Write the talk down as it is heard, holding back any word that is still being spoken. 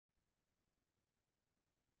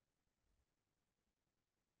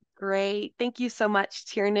Great. Thank you so much,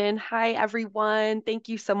 Tiernan. Hi, everyone. Thank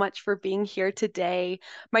you so much for being here today.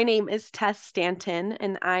 My name is Tess Stanton,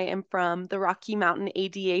 and I am from the Rocky Mountain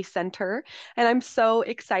ADA Center. And I'm so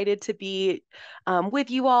excited to be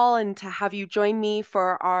with you all and to have you join me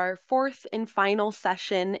for our fourth and final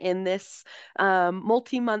session in this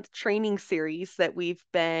multi-month training series that we've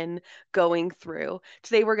been going through.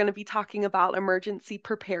 Today, we're going to be talking about emergency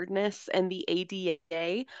preparedness and the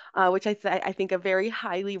ADA, which I think a very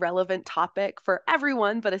highly relevant topic for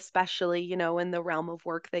everyone, but especially, in the realm of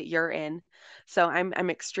work that you're in. So I'm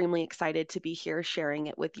extremely excited to be here sharing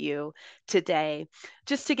it with you today.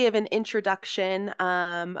 Just to give an introduction,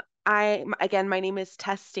 again, my name is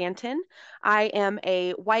Tess Stanton. I am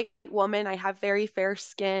a white woman. I have very fair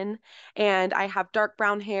skin, and I have dark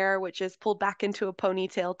brown hair, which is pulled back into a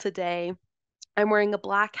ponytail today. I'm wearing a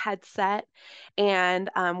black headset and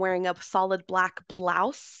I'm wearing a solid black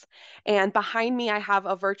blouse. And behind me, I have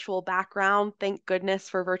a virtual background. Thank goodness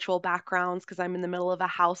for virtual backgrounds because I'm in the middle of a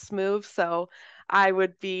house move. So I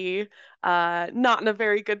would be not in a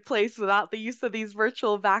very good place without the use of these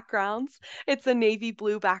virtual backgrounds. It's a navy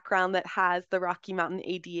blue background that has the Rocky Mountain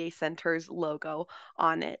ADA Center's logo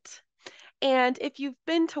on it. And if you've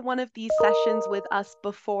been to one of these sessions with us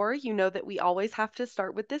before, you know that we always have to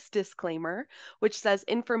start with this disclaimer, which says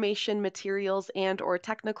information, materials, and or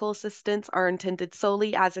technical assistance are intended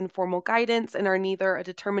solely as informal guidance and are neither a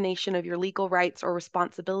determination of your legal rights or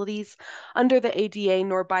responsibilities under the ADA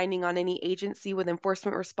nor binding on any agency with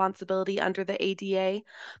enforcement responsibility under the ADA.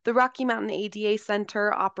 The Rocky Mountain ADA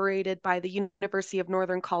Center, operated by the University of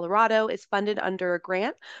Northern Colorado, is funded under a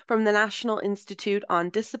grant from the National Institute on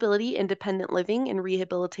Disability, Independent Living, and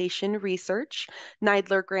Rehabilitation Research,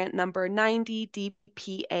 NIDLR grant number 90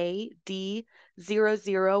 DPA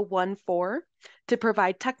D0014, to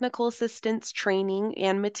provide technical assistance, training,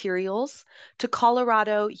 and materials to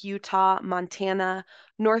Colorado, Utah, Montana,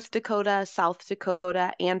 North Dakota, South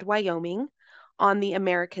Dakota, and Wyoming on the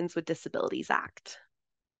Americans with Disabilities Act.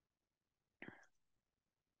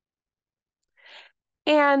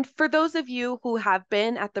 And for those of you who have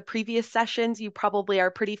been at the previous sessions, you probably are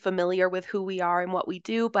pretty familiar with who we are and what we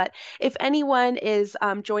do. But if anyone is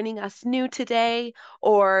joining us new today,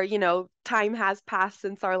 or, time has passed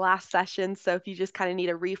since our last session, so if you just kind of need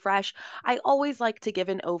a refresh, I always like to give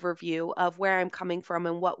an overview of where I'm coming from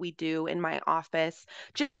and what we do in my office,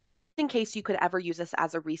 just in case you could ever use this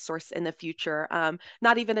as a resource in the future.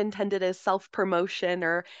 Not even intended as self-promotion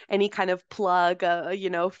or any kind of plug,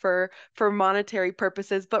 for monetary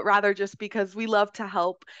purposes, but rather just because we love to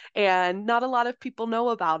help and not a lot of people know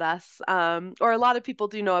about us, or a lot of people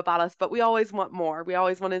do know about us, but we always want more. We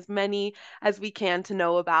always want as many as we can to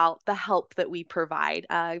know about the help that we provide,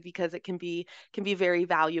 because it can be very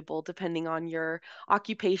valuable depending on your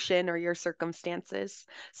occupation or your circumstances.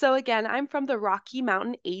 So again, I'm from the Rocky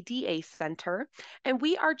Mountain ADA Center, and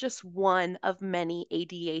we are just one of many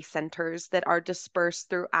ADA centers that are dispersed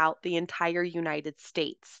throughout the entire United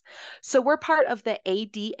States. So we're part of the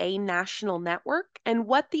ADA National Network, and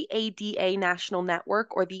what the ADA National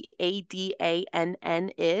Network, or the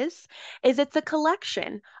ADANN, is it's a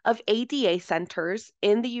collection of ADA centers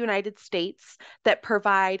in the United States that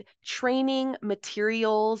provide training,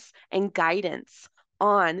 materials, and guidance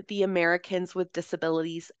on the Americans with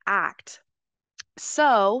Disabilities Act.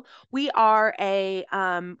 So we are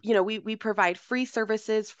we provide free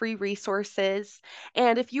services, free resources.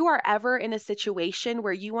 And if you are ever in a situation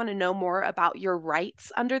where you want to know more about your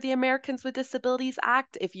rights under the Americans with Disabilities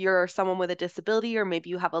Act, if you're someone with a disability, or maybe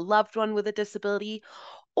you have a loved one with a disability,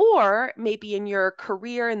 or maybe in your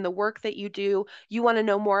career and the work that you do, you want to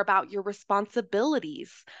know more about your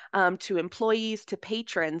responsibilities to employees, to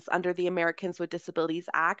patrons under the Americans with Disabilities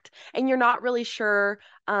Act, and you're not really sure,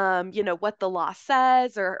 what the law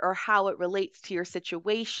says, or how it relates to your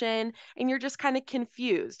situation, and you're just kind of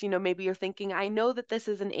confused. Maybe you're thinking, I know that this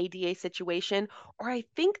is an ADA situation, or I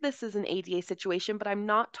think this is an ADA situation, but I'm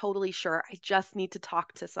not totally sure. I just need to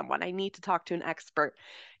talk to someone. I need to talk to an expert.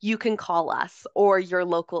 You can call us or your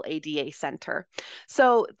local ADA center.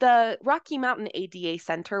 So the Rocky Mountain ADA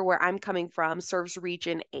Center, where I'm coming from, serves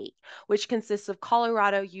Region 8, which consists of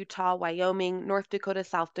Colorado, Utah, Wyoming, North Dakota,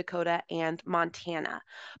 South Dakota, and Montana.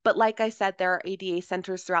 But like I said, there are ADA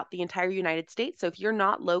centers throughout the entire United States. So if you're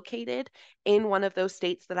not located in one of those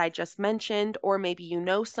states that I just mentioned, or maybe you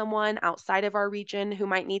know someone outside of our region who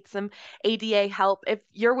might need some ADA help, if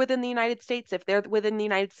you're within the United States, if they're within the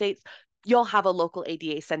United States, you'll have a local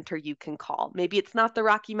ADA center you can call. Maybe it's not the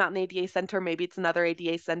Rocky Mountain ADA Center, maybe it's another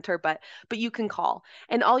ADA center, but you can call.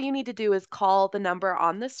 And all you need to do is call the number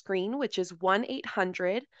on the screen, which is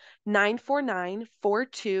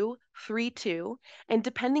 1-800-949-4232. And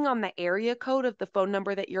depending on the area code of the phone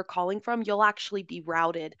number that you're calling from, you'll actually be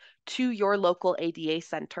routed to your local ADA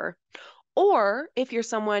center. Or if you're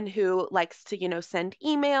someone who likes to, send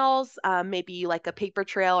emails, maybe you like a paper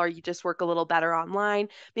trail or you just work a little better online,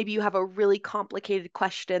 maybe you have a really complicated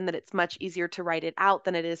question that it's much easier to write it out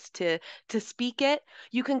than it is to speak it,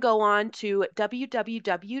 you can go on to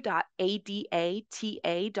www.adata.org.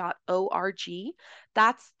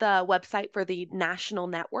 That's the website for the national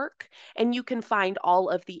network, and you can find all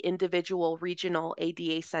of the individual regional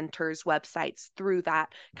ADA centers' websites through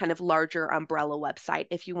that kind of larger umbrella website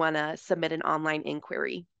if you want to submit an online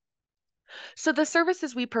inquiry. So the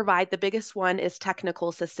services we provide, the biggest one is technical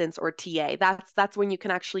assistance or TA. That's when you can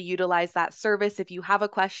actually utilize that service. If you have a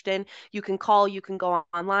question, you can call, you can go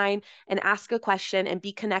online and ask a question and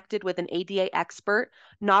be connected with an ADA expert,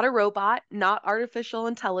 not a robot, not artificial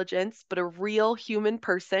intelligence, but a real human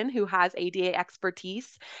person who has ADA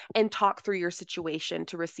expertise, and talk through your situation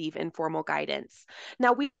to receive informal guidance.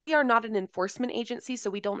 Now, we are not an enforcement agency, so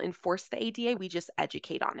we don't enforce the ADA, we just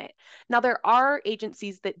educate on it. Now, there are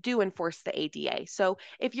agencies that do enforce the ADA. So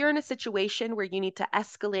if you're in a situation where you need to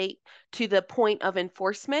escalate to the point of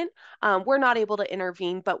enforcement, we're not able to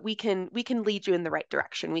intervene, but we can lead you in the right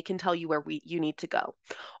direction. We can tell you where you need to go.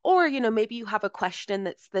 Or, maybe you have a question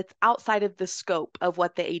that's outside of the scope of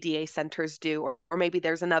what the ADA centers do, or maybe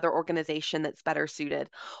there's another organization that's better suited.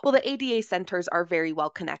 Well, the ADA centers are very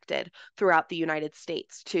well connected throughout the United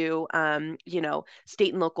States to,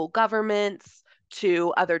 state and local governments,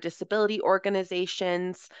 to other disability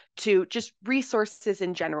organizations, to just resources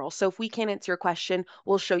in general. So if we can't answer your question,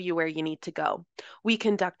 we'll show you where you need to go. We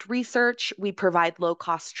conduct research, we provide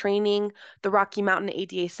low-cost training. The Rocky Mountain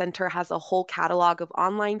ADA Center has a whole catalog of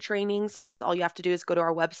online trainings. All you have to do is go to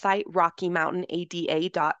our website,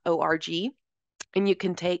 rockymountainada.org, and you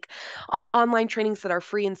can take online trainings that are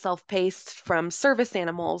free and self-paced, from service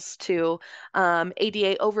animals to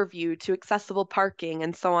ADA overview to accessible parking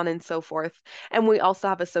and so on and so forth. And we also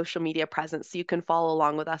have a social media presence, so you can follow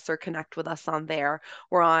along with us or connect with us on there.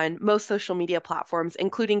 We're on most social media platforms,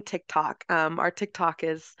 including TikTok. Our TikTok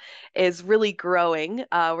is really growing.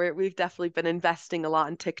 We've definitely been investing a lot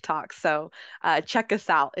in TikTok, so check us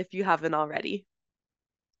out if you haven't already.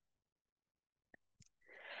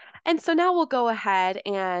 And so now we'll go ahead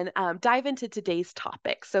and dive into today's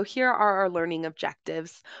topic. So here are our learning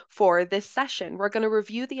objectives for this session. We're going to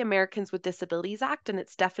review the Americans with Disabilities Act and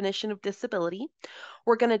its definition of disability.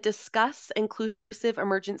 We're going to discuss inclusive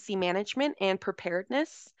emergency management and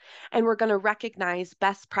preparedness. And we're going to recognize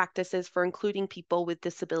best practices for including people with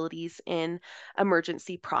disabilities in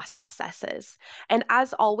emergency processes. And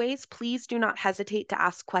as always, please do not hesitate to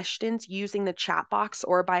ask questions using the chat box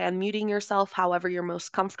or by unmuting yourself, however you're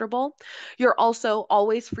most comfortable. You're also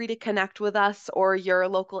always free to connect with us or your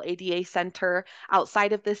local ADA center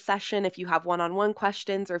outside of this session if you have one-on-one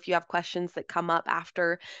questions or if you have questions that come up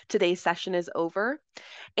after today's session is over.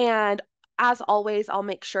 And as always, I'll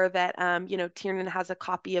make sure that, Tiernan has a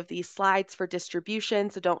copy of these slides for distribution,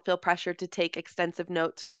 so don't feel pressured to take extensive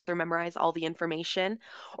notes or memorize all the information.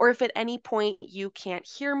 Or if at any point you can't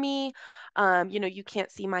hear me, you can't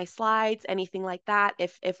see my slides, anything like that,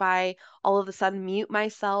 if I all of a sudden mute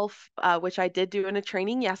myself, which I did do in a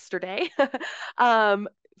training yesterday,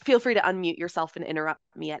 feel free to unmute yourself and interrupt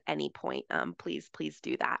me at any point. Please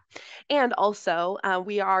do that. And also,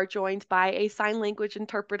 we are joined by a sign language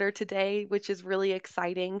interpreter today, which is really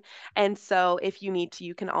exciting. And so if you need to,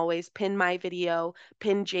 you can always pin my video,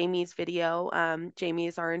 pin Jamie's video. Jamie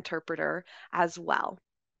is our interpreter as well.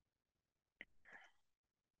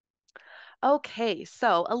 Okay,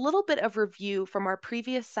 so a little bit of review from our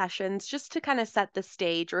previous sessions, just to kind of set the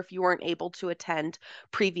stage, or if you weren't able to attend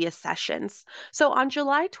previous sessions. So on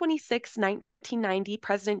July 26, 1990,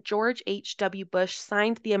 President George H.W. Bush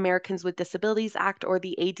signed the Americans with Disabilities Act, or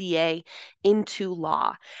the ADA, into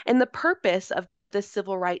law. And the purpose of the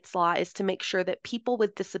civil rights law is to make sure that people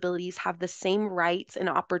with disabilities have the same rights and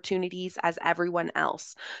opportunities as everyone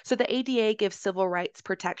else. So the ADA gives civil rights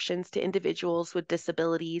protections to individuals with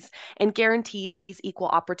disabilities and guarantees equal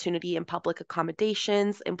opportunity in public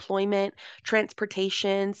accommodations, employment,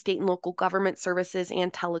 transportation, state and local government services,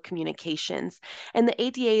 and telecommunications. And the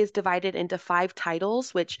ADA is divided into 5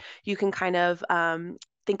 titles, which you can kind of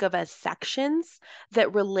think of as sections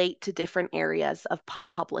that relate to different areas of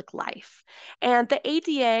public life. And the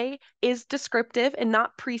ADA is descriptive and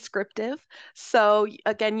not prescriptive. So,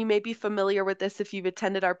 again, you may be familiar with this if you've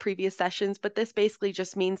attended our previous sessions, but this basically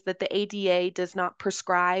just means that the ADA does not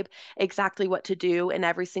prescribe exactly what to do in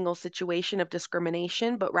every single situation of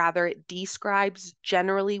discrimination, but rather it describes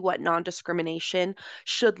generally what non-discrimination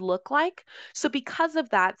should look like. So, because of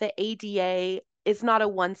that, the ADA is not a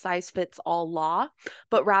one size fits all law,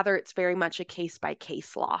 but rather it's very much a case by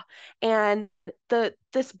case law. And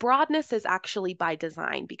this broadness is actually by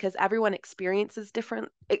design because everyone experiences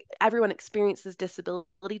disability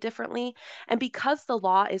differently. And because the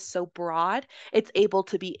law is so broad, it's able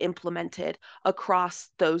to be implemented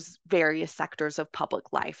across those various sectors of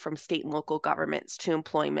public life, from state and local governments to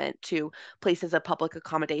employment to places of public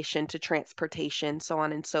accommodation to transportation, so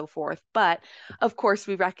on and so forth. But of course,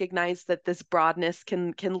 we recognize that this broadness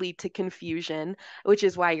can lead to confusion, which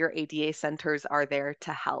is why your ADA centers are there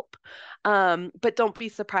to help. But don't be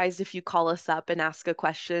surprised if you call us up and ask a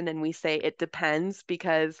question and we say it depends,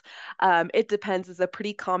 because it depends is a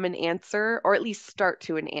pretty common answer, or at least start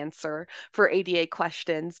to an answer for ADA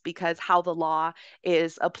questions, because how the law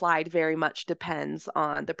is applied very much depends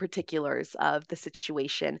on the particulars of the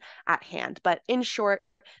situation at hand. But in short,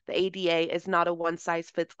 the ADA is not a one size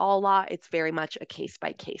fits all law. It's very much a case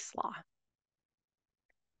by case law.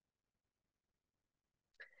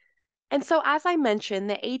 And so, as I mentioned,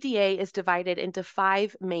 the ADA is divided into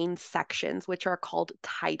 5 main sections, which are called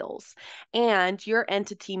titles. And your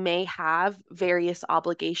entity may have various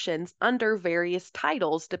obligations under various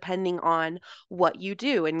titles, depending on what you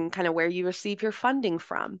do and kind of where you receive your funding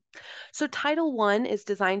from. So, Title I is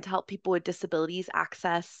designed to help people with disabilities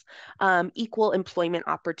access equal employment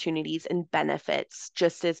opportunities and benefits,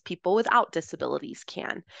 just as people without disabilities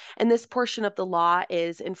can. And this portion of the law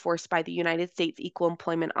is enforced by the United States Equal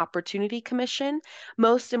Employment Opportunity Commission.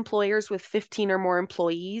 Most employers with 15 or more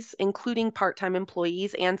employees, including part-time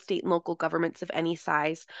employees and state and local governments of any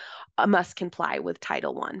size, must comply with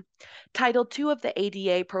Title I. Title II of the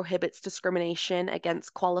ADA prohibits discrimination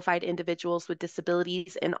against qualified individuals with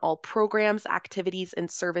disabilities in all programs, activities, and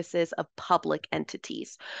services of public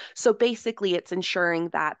entities. So basically, it's ensuring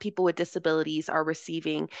that people with disabilities are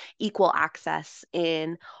receiving equal access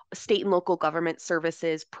in state and local government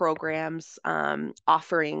services, programs,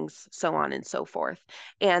 offerings, so on and so forth.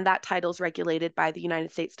 And that title is regulated by the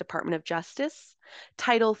United States Department of Justice.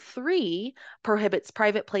 Title III prohibits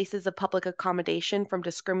private places of public accommodation from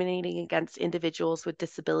discriminating against individuals with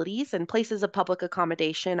disabilities. And places of public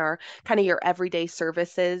accommodation are kind of your everyday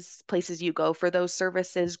services, places you go for those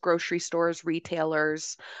services, grocery stores,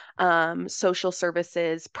 retailers, social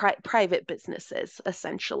services, private businesses,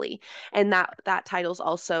 essentially. And that title is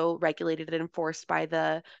also regulated and enforced by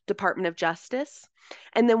the Department of Justice.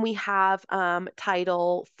 And then we have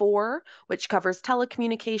Title IV, which covers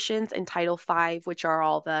telecommunications, and Title V, which are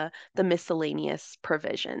all the miscellaneous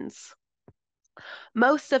provisions.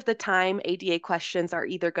 Most of the time, ADA questions are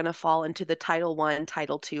either going to fall into the Title I,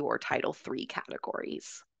 Title II, or Title III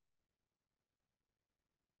categories.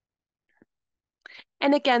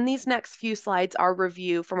 And again, these next few slides are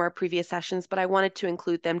review from our previous sessions, but I wanted to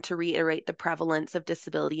include them to reiterate the prevalence of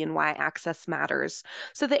disability and why access matters.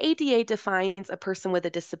 So the ADA defines a person with a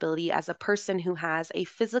disability as a person who has a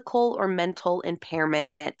physical or mental impairment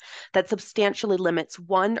that substantially limits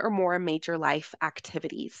one or more major life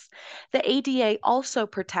activities. The ADA also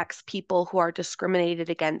protects people who are discriminated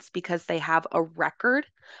against because they have a record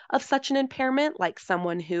of such an impairment, like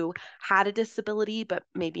someone who had a disability, but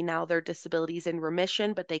maybe now their disability is in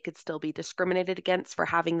remission, but they could still be discriminated against for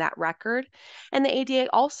having that record. And the ADA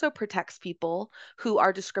also protects people who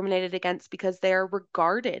are discriminated against because they're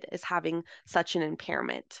regarded as having such an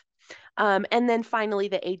impairment. And then finally,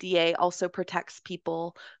 the ADA also protects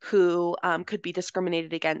people who could be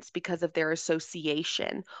discriminated against because of their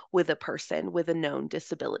association with a person with a known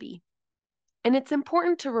disability. And it's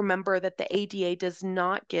important to remember that the ADA does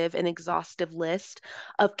not give an exhaustive list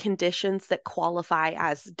of conditions that qualify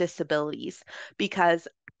as disabilities, because,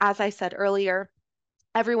 as I said earlier,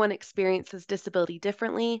 everyone experiences disability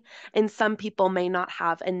differently, and some people may not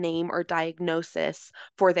have a name or diagnosis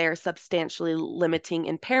for their substantially limiting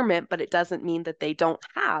impairment, but it doesn't mean that they don't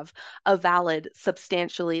have a valid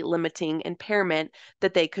substantially limiting impairment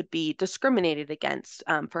that they could be discriminated against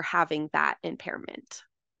for having that impairment.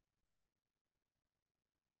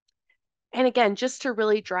 And again, just to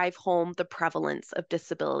really drive home the prevalence of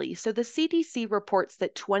disability. So the CDC reports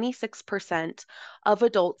that 26% of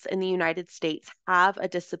adults in the United States have a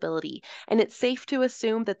disability. And it's safe to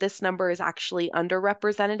assume that this number is actually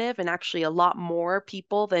underrepresentative and actually a lot more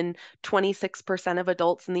people than 26% of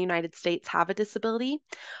adults in the United States have a disability.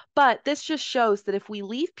 But this just shows that if we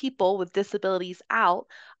leave people with disabilities out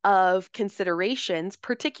of considerations,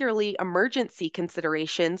 particularly emergency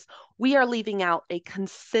considerations, we are leaving out a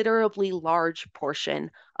considerably large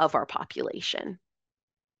portion of our population.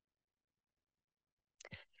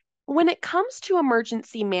 When it comes to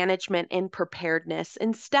emergency management and preparedness,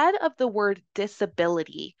 instead of the word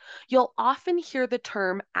disability, you'll often hear the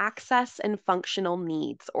term access and functional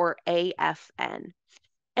needs, or AFN.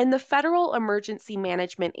 And the Federal Emergency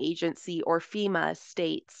Management Agency, or FEMA,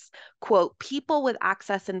 states, quote, people with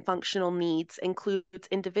access and functional needs includes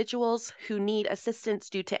individuals who need assistance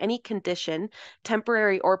due to any condition,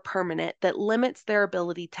 temporary or permanent, that limits their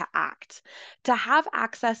ability to act. To have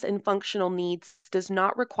access and functional needs does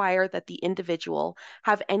not require that the individual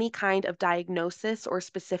have any kind of diagnosis or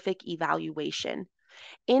specific evaluation.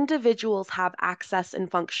 Individuals have access and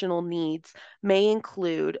functional needs may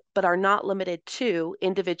include, but are not limited to,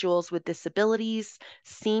 individuals with disabilities,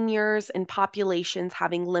 seniors, and populations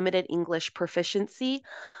having limited English proficiency,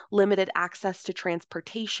 limited access to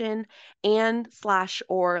transportation, and slash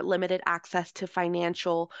or limited access to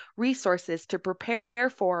financial resources to prepare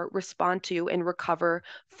for, respond to, and recover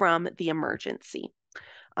from the emergency,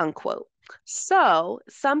 unquote. So,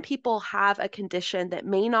 some people have a condition that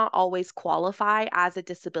may not always qualify as a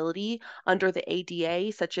disability under the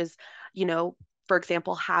ADA, such as, you know, for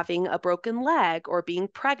example, having a broken leg or being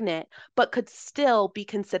pregnant, but could still be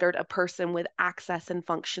considered a person with access and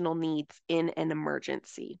functional needs in an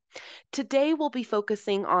emergency. Today, we'll be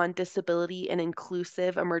focusing on disability and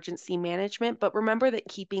inclusive emergency management, but remember that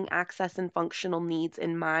keeping access and functional needs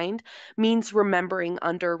in mind means remembering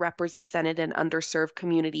underrepresented and underserved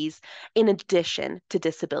communities in addition to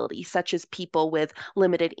disability, such as people with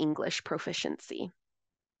limited English proficiency.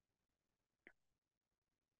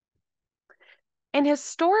 And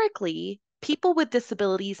historically, people with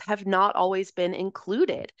disabilities have not always been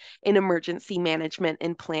included in emergency management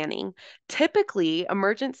and planning. Typically,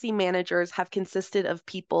 emergency managers have consisted of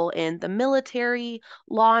people in the military,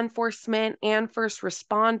 law enforcement, and first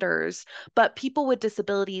responders, but people with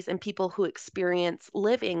disabilities and people who experience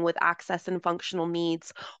living with access and functional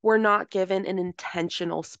needs were not given an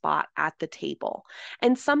intentional spot at the table.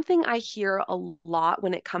 And something I hear a lot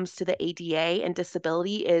when it comes to the ADA and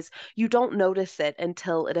disability is you don't notice it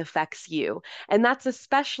until it affects you. And that's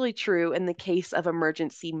especially true in the case of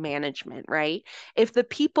emergency management, right? If the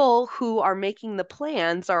people who are making the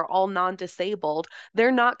plans are all non disabled,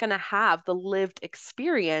 they're not going to have the lived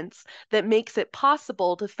experience that makes it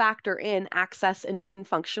possible to factor in access and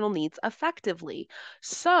functional needs effectively.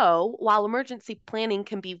 So, while emergency planning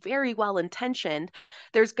can be very well intentioned,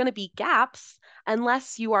 there's going to be gaps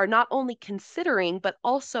unless you are not only considering, but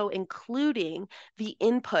also including the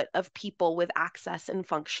input of people with access and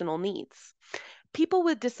functional needs. People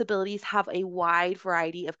with disabilities have a wide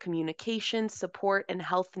variety of communication, support, and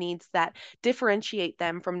health needs that differentiate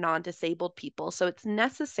them from non disabled people. So it's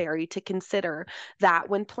necessary to consider that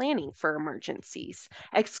when planning for emergencies.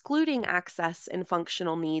 Excluding access and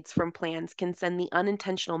functional needs from plans can send the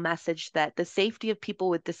unintentional message that the safety of people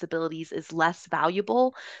with disabilities is less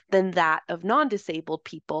valuable than that of non disabled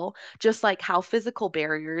people, just like how physical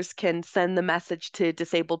barriers can send the message to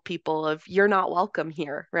disabled people of, you're not welcome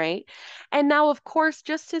here, right? And now, of course,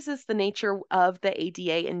 just as is the nature of the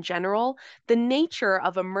ADA in general, the nature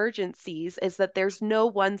of emergencies is that there's no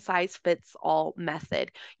one size fits all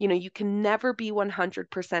method. You can never be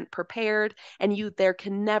 100% prepared, and there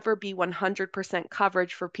can never be 100%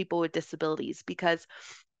 coverage for people with disabilities because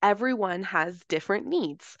everyone has different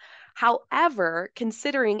needs. However,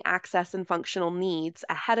 considering access and functional needs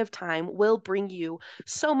ahead of time will bring you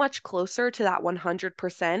so much closer to that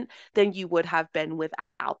 100% than you would have been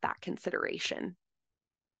without that consideration.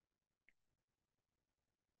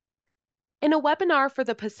 In a webinar for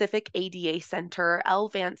the Pacific ADA Center, L.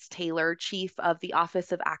 Vance Taylor, Chief of the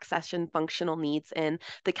Office of Access and Functional Needs in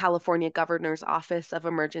the California Governor's Office of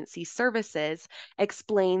Emergency Services,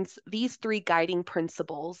 explains these three guiding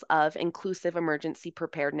principles of inclusive emergency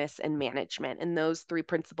preparedness and management. And those three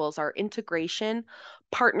principles are integration,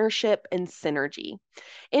 partnership, and synergy.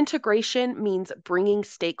 Integration means bringing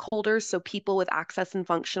stakeholders, so people with access and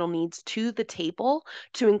functional needs, to the table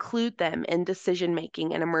to include them in decision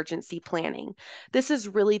making and emergency planning. This is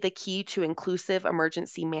really the key to inclusive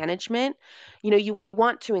emergency management. You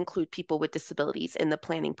want to include people with disabilities in the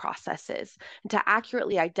planning processes and to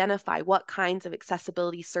accurately identify what kinds of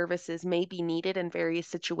accessibility services may be needed in various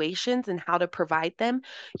situations and how to provide them.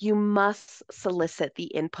 You must solicit the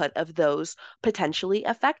input of those potentially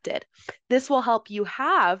affected. This will help you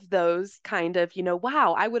have those kind of,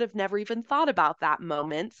 wow, I would have never even thought about that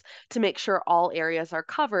moments to make sure all areas are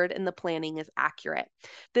covered and the planning is accurate.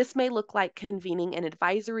 This may look like convening an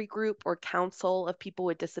advisory group or council of people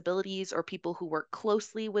with disabilities or people who work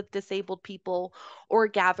closely with disabled people, or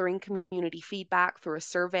gathering community feedback through a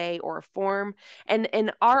survey or a form. And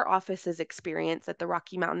in our office's experience at the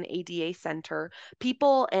Rocky Mountain ADA Center,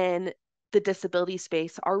 people in the disability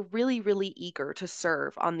space are really, really eager to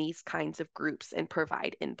serve on these kinds of groups and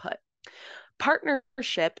provide input.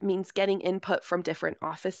 Partnership means getting input from different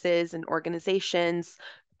offices and organizations,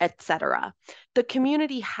 etc. The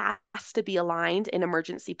community has to be aligned in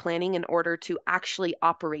emergency planning in order to actually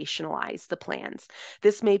operationalize the plans.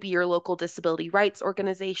 This may be your local disability rights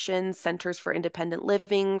organizations, centers for independent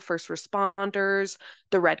living, first responders,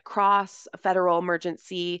 the Red Cross, Federal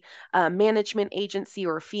Emergency Management Agency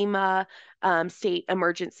or FEMA, state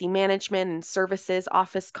emergency management and services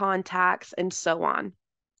office contacts, and so on.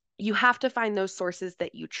 You have to find those sources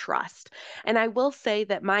that you trust. And I will say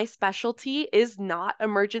that my specialty is not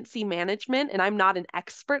emergency management, and I'm not an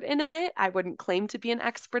expert in it. I wouldn't claim to be an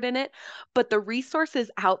expert in it, but the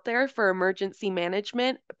resources out there for emergency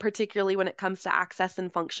management, particularly when it comes to access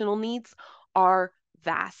and functional needs, are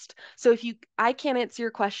vast. So if I can't answer your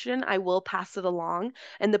question, I will pass it along.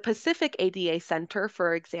 And the Pacific ADA Center,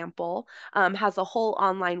 for example, has a whole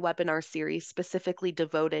online webinar series specifically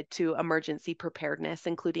devoted to emergency preparedness,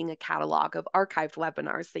 including a catalog of archived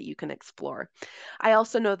webinars that you can explore. I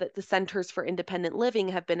also know that the Centers for Independent Living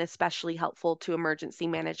have been especially helpful to emergency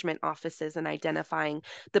management offices in identifying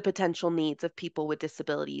the potential needs of people with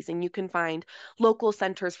disabilities. And you can find local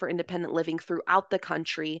centers for independent living throughout the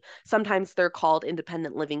country. Sometimes they're called independent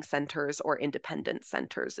living centers or independent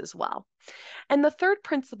centers as well. And the third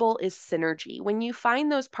principle is synergy. When you find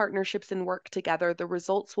those partnerships and work together, the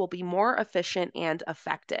results will be more efficient and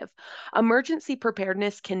effective. Emergency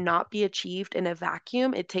preparedness cannot be achieved in a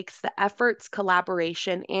vacuum. It takes the efforts,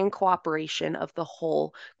 collaboration, and cooperation of the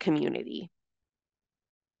whole community.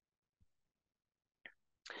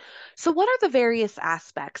 So, what are the various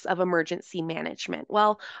aspects of emergency management?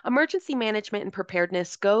 Well, emergency management and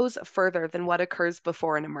preparedness goes further than what occurs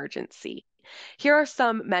before an emergency. Here are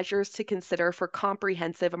some measures to consider for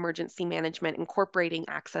comprehensive emergency management incorporating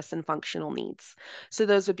access and functional needs. So,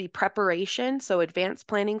 those would be preparation, so advanced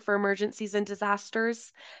planning for emergencies and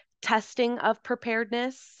disasters, testing of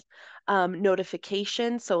preparedness,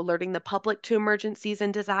 notification, so alerting the public to emergencies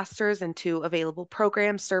and disasters and to available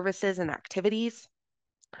programs, services, and activities,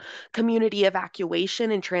 community evacuation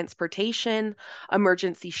and transportation,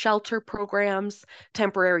 emergency shelter programs,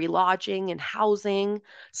 temporary lodging and housing,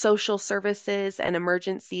 social services and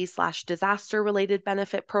emergency/disaster related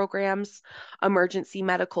benefit programs, emergency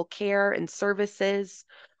medical care and services,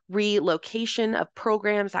 relocation of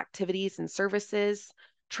programs, activities, and services,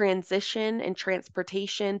 transition and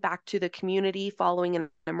transportation back to the community following an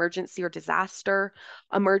emergency or disaster,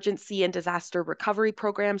 emergency and disaster recovery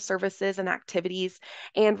programs, services, and activities,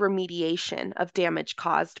 and remediation of damage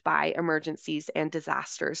caused by emergencies and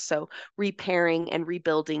disasters. So, repairing and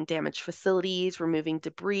rebuilding damaged facilities, removing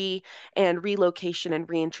debris, and relocation and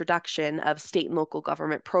reintroduction of state and local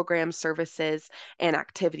government programs, services, and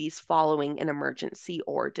activities following an emergency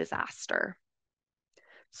or disaster.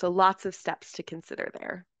 So, lots of steps to consider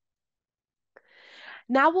there.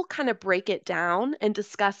 Now we'll kind of break it down and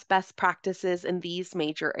discuss best practices in these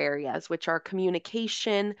major areas, which are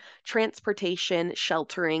communication, transportation,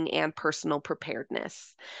 sheltering, and personal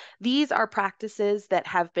preparedness. These are practices that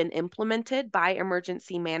have been implemented by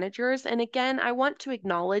emergency managers. And again, I want to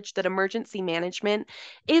acknowledge that emergency management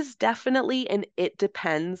is definitely an it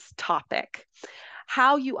depends topic.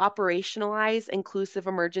 How you operationalize inclusive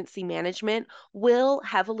emergency management will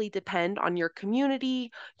heavily depend on your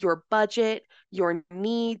community, your budget, your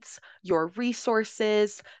needs, your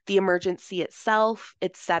resources, the emergency itself,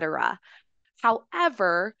 etc.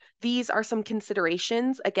 However, these are some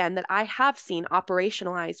considerations, again, that I have seen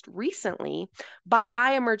operationalized recently by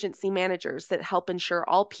emergency managers that help ensure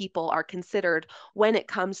all people are considered when it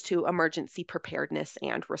comes to emergency preparedness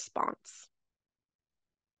and response.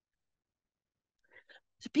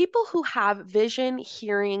 So people who have vision,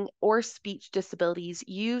 hearing, or speech disabilities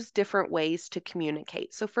use different ways to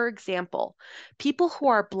communicate. So, for example, people who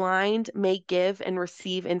are blind may give and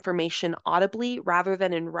receive information audibly rather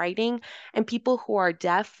than in writing, and people who are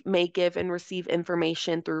deaf may give and receive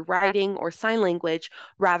information through writing or sign language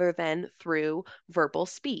rather than through verbal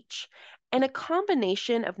speech. And a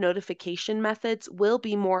combination of notification methods will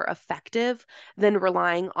be more effective than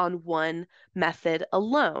relying on one method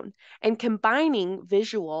alone. And combining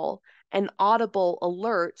visual and audible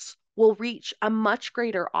alerts will reach a much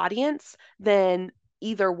greater audience than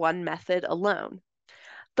either one method alone.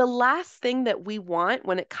 The last thing that we want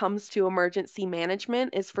when it comes to emergency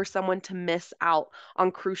management is for someone to miss out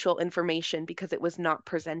on crucial information because it was not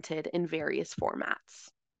presented in various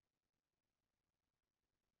formats.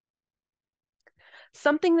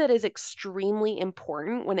 Something that is extremely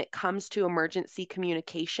important when it comes to emergency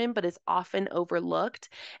communication, but is often overlooked,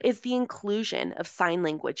 is the inclusion of sign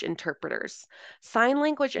language interpreters. Sign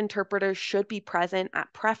language interpreters should be present at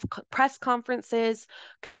press conferences,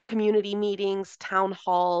 community meetings, town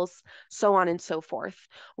halls, so on and so forth.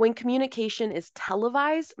 When communication is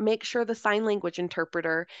televised, make sure the sign language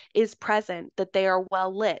interpreter is present, that they are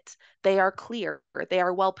well lit, they are clear, they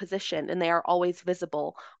are well positioned, and they are always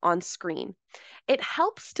visible on screen. It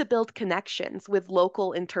helps to build connections with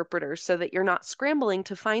local interpreters so that you're not scrambling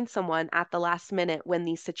to find someone at the last minute when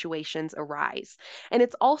these situations arise. And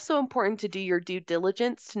it's also important to do your due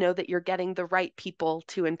diligence to know that you're getting the right people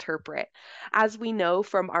to interpret. As we know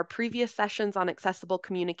from our previous sessions on accessible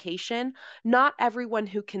communication, not everyone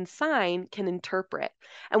who can sign can interpret.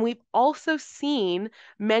 And we've also seen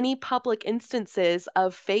many public instances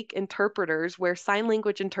of fake interpreters where sign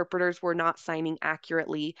language interpreters were not signing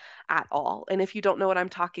accurately at all. And if you don't know what I'm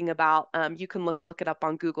talking about, you can look it up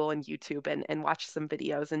on Google and YouTube and watch some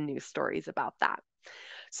videos and news stories about that.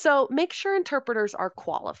 So make sure interpreters are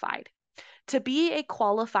qualified. To be a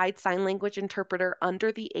qualified sign language interpreter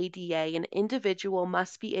under the ADA, an individual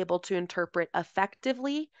must be able to interpret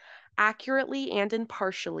effectively, accurately, and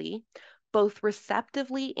impartially, both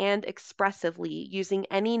receptively and expressively, using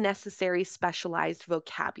any necessary specialized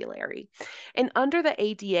vocabulary. And under the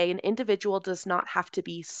ADA, an individual does not have to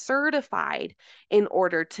be certified in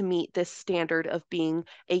order to meet this standard of being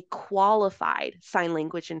a qualified sign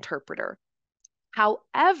language interpreter.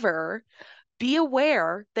 However, be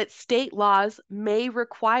aware that state laws may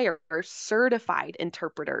require certified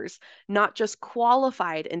interpreters, not just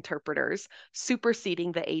qualified interpreters,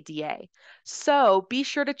 superseding the ADA. So be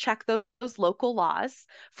sure to check those local laws.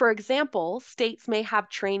 For example, states may have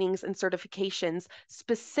trainings and certifications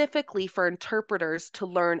specifically for interpreters to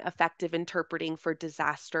learn effective interpreting for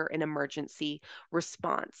disaster and emergency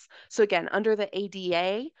response. So, again, under the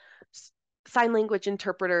ADA, sign language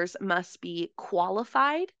interpreters must be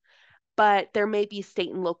qualified, but there may be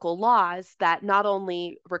state and local laws that not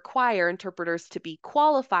only require interpreters to be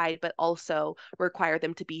qualified, but also require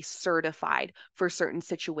them to be certified for certain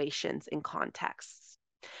situations and contexts.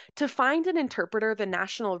 To find an interpreter, the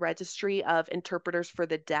National Registry of Interpreters for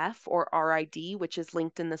the Deaf, or RID, which is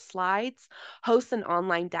linked in the slides, hosts an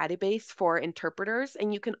online database for interpreters,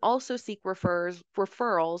 and you can also seek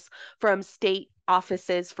referrals from state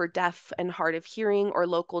offices for deaf and hard of hearing or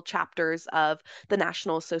local chapters of the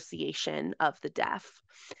National Association of the Deaf.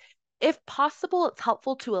 If possible, it's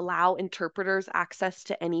helpful to allow interpreters access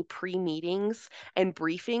to any pre-meetings and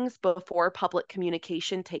briefings before public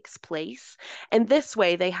communication takes place. And this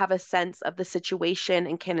way, they have a sense of the situation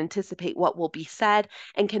and can anticipate what will be said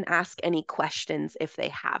and can ask any questions if they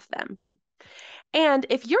have them. And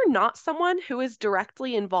if you're not someone who is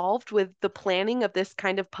directly involved with the planning of this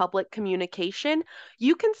kind of public communication,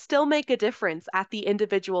 you can still make a difference at the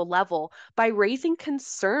individual level by raising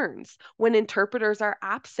concerns when interpreters are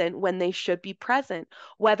absent when they should be present,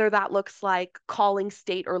 whether that looks like calling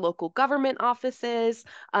state or local government offices,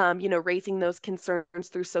 raising those concerns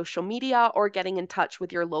through social media, or getting in touch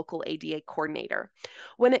with your local ADA coordinator.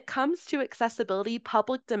 When it comes to accessibility,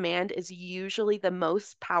 public demand is usually the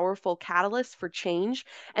most powerful catalyst for change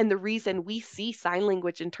and the reason we see sign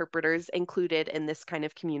language interpreters included in this kind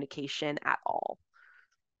of communication at all.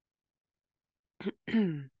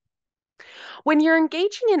 When you're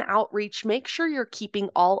engaging in outreach, make sure you're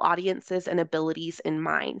keeping all audiences and abilities in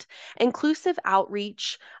mind. Inclusive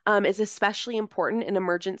outreach is especially important in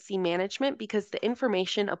emergency management because the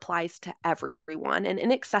information applies to everyone, and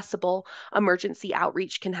inaccessible emergency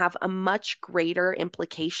outreach can have a much greater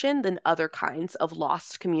implication than other kinds of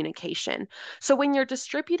lost communication. So, when you're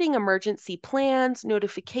distributing emergency plans,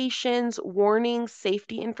 notifications, warnings,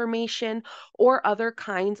 safety information, or other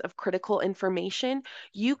kinds of critical information,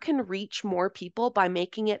 you can reach reach more people by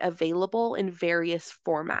making it available in various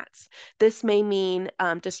formats. This may mean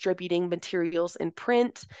distributing materials in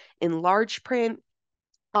print, in large print,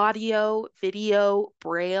 audio, video,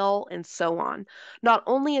 braille, and so on. Not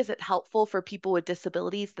only is it helpful for people with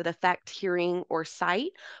disabilities that affect hearing or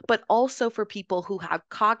sight, but also for people who have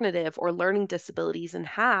cognitive or learning disabilities and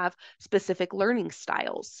have specific learning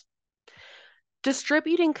styles.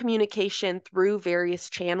 Distributing communication through various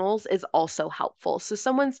channels is also helpful. So,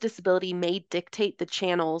 someone's disability may dictate the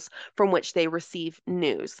channels from which they receive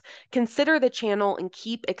news. Consider the channel and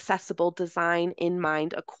keep accessible design in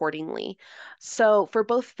mind accordingly. So, for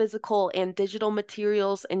both physical and digital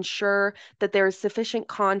materials, ensure that there is sufficient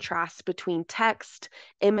contrast between text,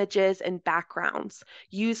 images, and backgrounds.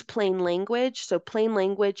 Use plain language. So, plain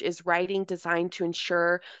language is writing designed to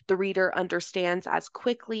ensure the reader understands as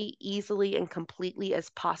quickly, easily, and completely as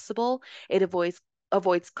possible. It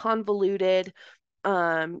avoids convoluted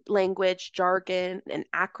language, jargon, and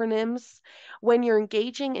acronyms. When you're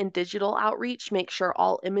engaging in digital outreach, make sure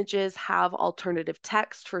all images have alternative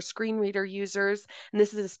text for screen reader users. And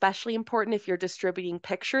this is especially important if you're distributing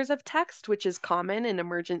pictures of text, which is common in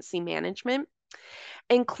emergency management.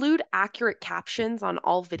 Include accurate captions on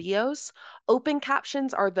all videos. Open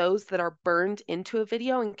captions are those that are burned into a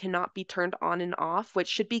video and cannot be turned on and off, which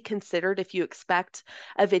should be considered if you expect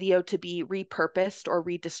a video to be repurposed or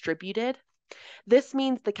redistributed. This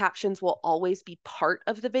means the captions will always be part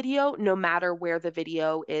of the video, no matter where the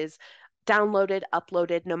video is downloaded,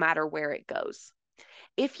 uploaded, no matter where it goes.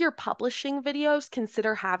 If you're publishing videos,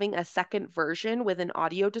 consider having a second version with an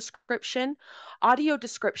audio description. Audio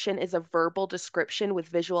description is a verbal description with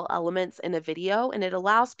visual elements in a video, and it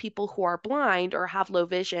allows people who are blind or have low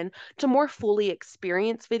vision to more fully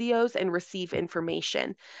experience videos and receive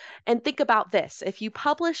information. And think about this. If you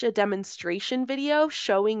publish a demonstration video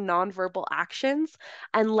showing nonverbal actions,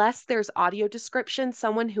 unless there's audio description,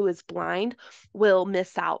 someone who is blind will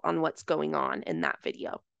miss out on what's going on in that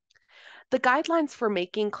video. The guidelines for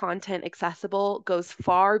making content accessible goes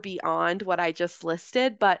far beyond what I just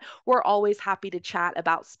listed, but we're always happy to chat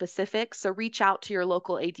about specifics, so reach out to your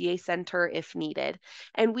local ADA center if needed.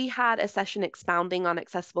 And we had a session expounding on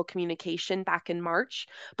accessible communication back in March,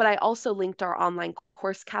 but I also linked our online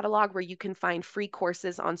course catalog where you can find free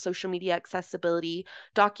courses on social media accessibility,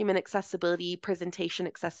 document accessibility, presentation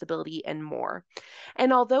accessibility, and more.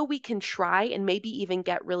 And although we can try and maybe even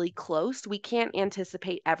get really close, we can't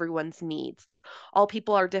anticipate everyone's needs. All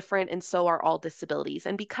people are different, and so are all disabilities.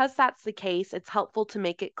 And because that's the case, it's helpful to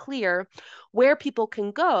make it clear where people can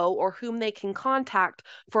go or whom they can contact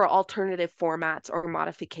for alternative formats or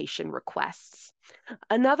modification requests.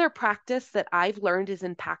 Another practice that I've learned is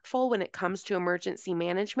impactful when it comes to emergency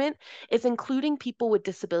management is including people with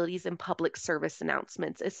disabilities in public service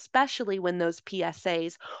announcements, especially when those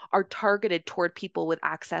PSAs are targeted toward people with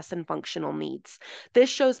access and functional needs. This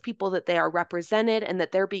shows people that they are represented and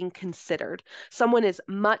that they're being considered. Someone is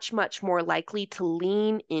much, much more likely to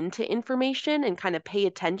lean into information and kind of pay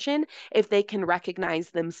attention if they can recognize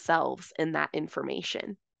themselves in that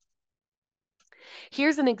information.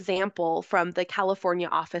 Here's an example from the California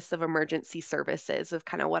Office of Emergency Services of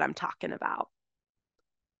kind of what I'm talking about.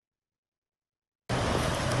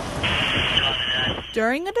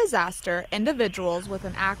 During a disaster, individuals with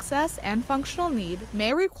an access and functional need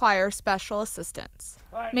may require special assistance,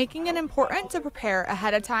 making it important to prepare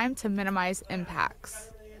ahead of time to minimize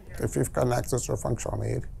impacts. If you've got an access or functional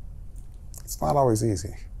need, it's not always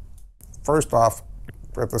easy. First off,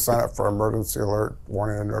 we have to sign up for emergency alert,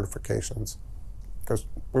 warning, and notifications, because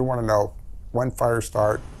we want to know when fires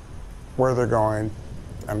start, where they're going,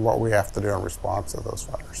 and what we have to do in response to those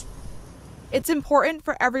fires. It's important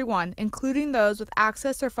for everyone, including those with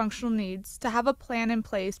access or functional needs, to have a plan in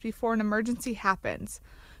place before an emergency happens.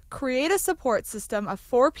 Create a support system of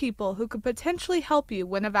 4 people who could potentially help you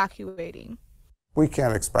when evacuating. We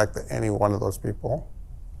can't expect that any one of those people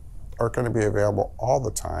are going to be available all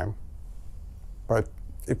the time, but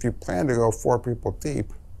if you plan to go 4 people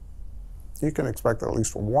deep, you can expect that at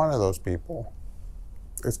least one of those people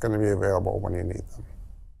is going to be available when you need them.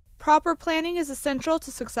 Proper planning is essential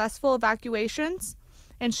to successful evacuations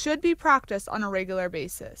and should be practiced on a regular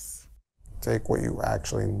basis. Take what you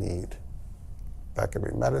actually need. That could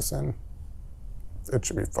be medicine. It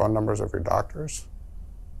should be phone numbers of your doctors,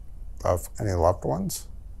 of any loved ones.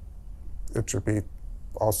 It should be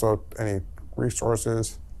also any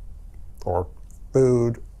resources or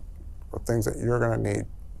food or things that you're going to need.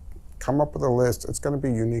 Come up with a list. It's going to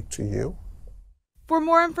be unique to you. For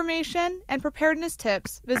more information and preparedness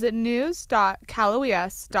tips, visit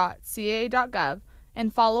news.caloes.ca.gov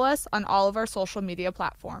and follow us on all of our social media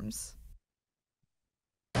platforms.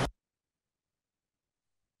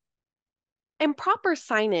 And proper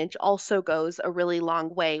signage also goes a really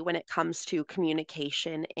long way when it comes to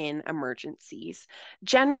communication in emergencies.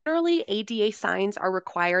 Generally, ADA signs are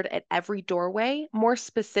required at every doorway. More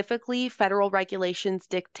specifically, federal regulations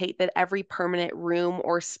dictate that every permanent room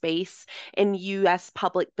or space in U.S.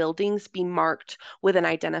 public buildings be marked with an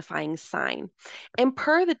identifying sign. And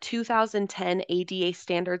per the 2010 ADA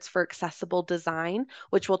Standards for Accessible Design,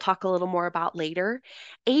 which we'll talk a little more about later,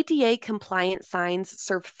 ADA compliant signs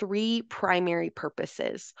serve three primary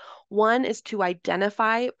purposes. One is to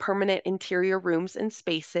identify permanent interior rooms and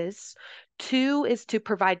spaces. Two is to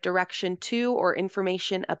provide direction to or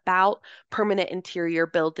information about permanent interior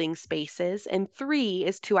building spaces. And three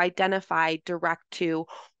is to identify, direct to,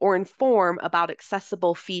 or inform about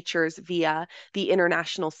accessible features via the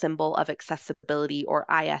International Symbol of Accessibility, or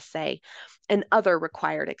ISA, and other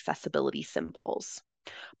required accessibility symbols.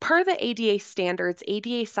 Per the ADA standards,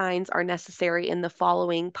 ADA signs are necessary in the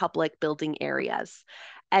following public building areas.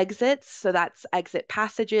 Exits, so that's exit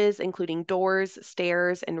passages, including doors,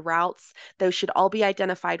 stairs, and routes. Those should all be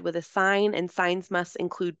identified with a sign, and signs must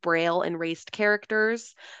include braille and raised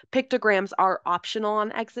characters. Pictograms are optional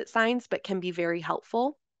on exit signs, but can be very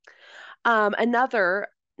helpful. Another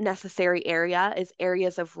necessary area is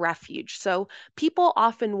areas of refuge. So people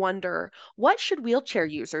often wonder, what should wheelchair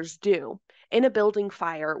users do in a building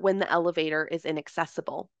fire when the elevator is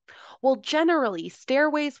inaccessible? Well, generally,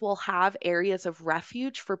 stairways will have areas of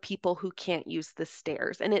refuge for people who can't use the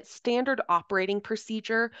stairs, and it's standard operating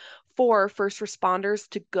procedure for first responders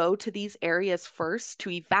to go to these areas first to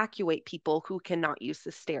evacuate people who cannot use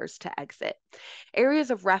the stairs to exit.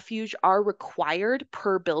 Areas of refuge are required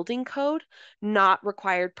per building code, not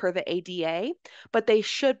required per the ADA, but they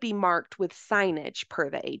should be marked with signage per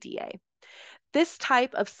the ADA. This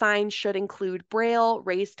type of sign should include braille,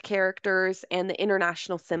 raised characters, and the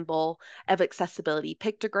international symbol of accessibility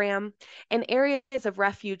pictogram. And areas of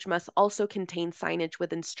refuge must also contain signage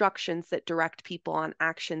with instructions that direct people on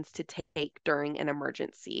actions to take during an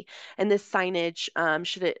emergency. And this signage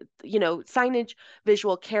signage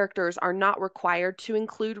visual characters are not required to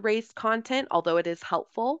include raised content, although it is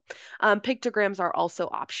helpful. Pictograms are also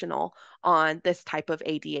optional on this type of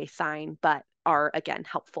ADA sign, but are again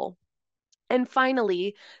helpful. And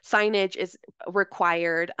finally, signage is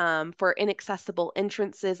required for inaccessible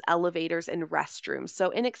entrances, elevators, and restrooms.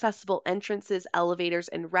 So, inaccessible entrances, elevators,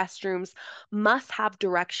 and restrooms must have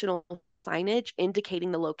directional signage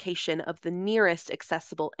indicating the location of the nearest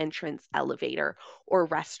accessible entrance, elevator, or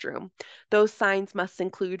restroom. Those signs must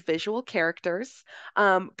include visual characters.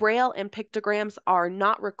 Braille and pictograms are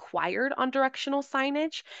not required on directional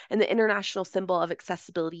signage, and the international symbol of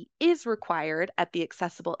accessibility is required at the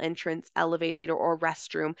accessible entrance, elevator, or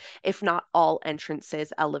restroom if not all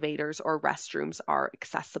entrances, elevators, or restrooms are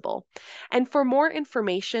accessible. And for more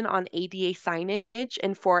information on ADA signage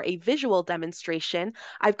and for a visual demonstration,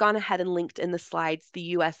 I've gone ahead and linked in the slides the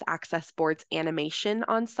US Access Board's animation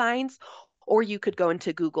on signs, or you could go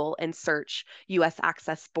into Google and search US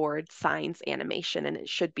Access Board signs animation, and it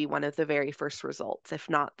should be one of the very first results, if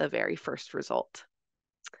not the very first result.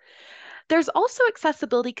 There's also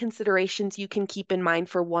accessibility considerations you can keep in mind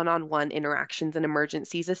for one-on-one interactions in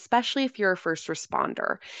emergencies, especially if you're a first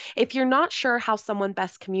responder. If you're not sure how someone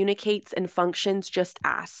best communicates and functions, just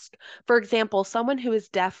ask. For example, someone who is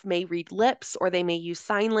deaf may read lips, or they may use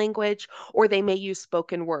sign language, or they may use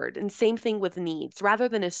spoken word. And same thing with needs. Rather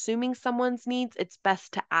than assuming someone's needs, it's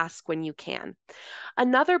best to ask when you can.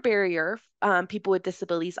 Another barrier people with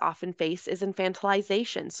disabilities often face is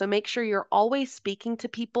infantilization. So make sure you're always speaking to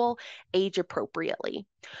people age appropriately.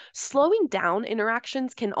 Slowing down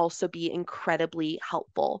interactions can also be incredibly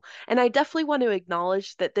helpful. And I definitely want to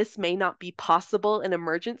acknowledge that this may not be possible in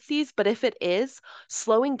emergencies, but if it is,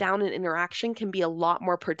 slowing down an interaction can be a lot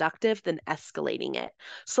more productive than escalating it.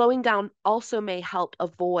 Slowing down also may help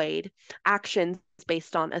avoid actions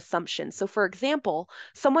based on assumptions. So, for example,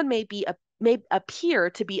 someone may appear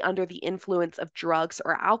to be under the influence of drugs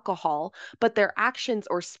or alcohol, but their actions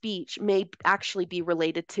or speech may actually be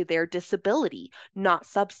related to their disability, not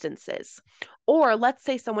substances. Or let's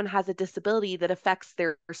say someone has a disability that affects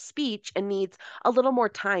their speech and needs a little more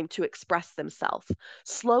time to express themselves.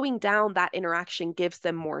 Slowing down that interaction gives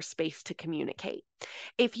them more space to communicate.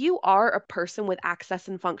 If you are a person with access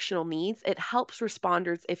and functional needs, it helps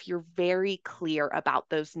responders if you're very clear about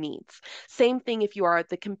those needs. Same thing if you are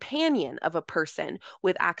the companion of a person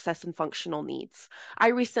with access and functional needs. I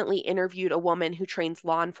recently interviewed a woman who trains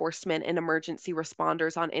law enforcement and emergency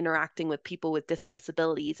responders on interacting with people with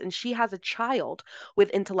disabilities, and she has a child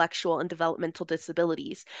with intellectual and developmental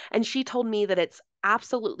disabilities. And she told me that it's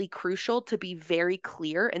absolutely crucial to be very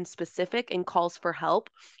clear and specific in calls for help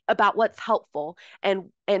about what's helpful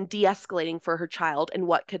and de-escalating for her child and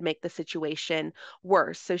what could make the situation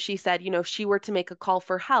worse. So she said, if she were to make a call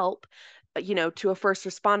for help, to a first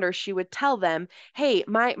responder, she would tell them, "Hey,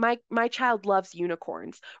 my child loves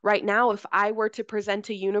unicorns. Right now, if I were to present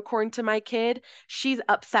a unicorn to my kid, she's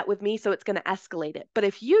upset with me, so it's going to escalate it. But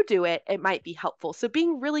if you do it, it might be helpful." So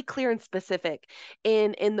being really clear and specific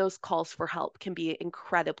in those calls for help can be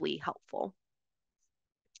incredibly helpful.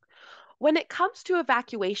 When it comes to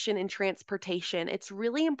evacuation and transportation, it's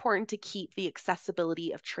really important to keep the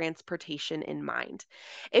accessibility of transportation in mind.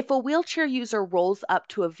 If a wheelchair user rolls up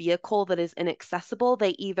to a vehicle that is inaccessible,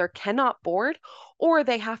 they either cannot board or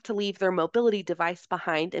they have to leave their mobility device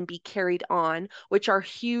behind and be carried on, which are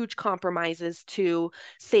huge compromises to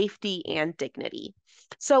safety and dignity.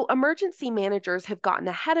 So, emergency managers have gotten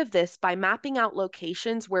ahead of this by mapping out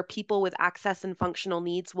locations where people with access and functional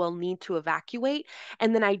needs will need to evacuate,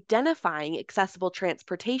 and then identifying accessible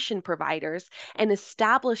transportation providers and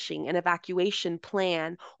establishing an evacuation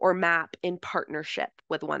plan or map in partnership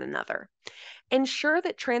with one another. Ensure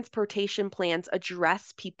that transportation plans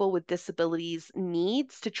address people with disabilities'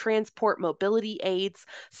 needs to transport mobility aids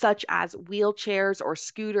such as wheelchairs or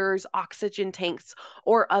scooters, oxygen tanks,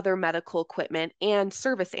 or other medical equipment, and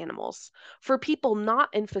service animals. For people not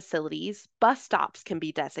in facilities, bus stops can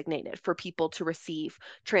be designated for people to receive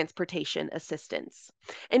transportation assistance.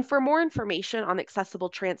 And for more information on accessible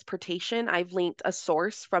transportation, I've linked a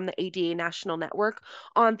source from the ADA National Network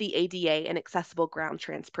on the ADA and accessible ground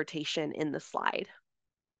transportation in the slide.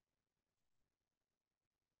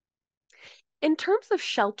 In terms of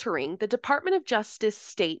sheltering, the Department of Justice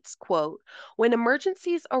states, quote, "When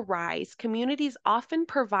emergencies arise, communities often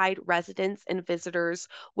provide residents and visitors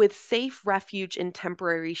with safe refuge in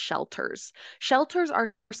temporary shelters. Shelters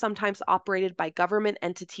are sometimes operated by government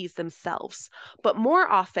entities themselves, but more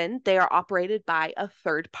often they are operated by a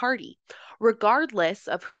third party. Regardless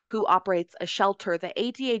of who operates a shelter, the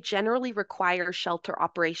ADA generally requires shelter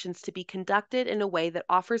operations to be conducted in a way that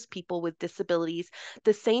offers people with disabilities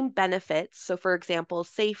the same benefits. So, for example,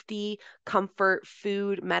 safety, comfort,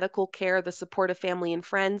 food, medical care, the support of family and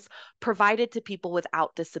friends provided to people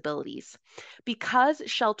without disabilities. Because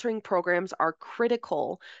sheltering programs are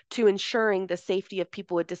critical to ensuring the safety of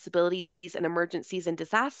people with disabilities in emergencies and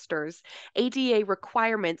disasters, ADA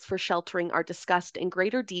requirements for sheltering are discussed in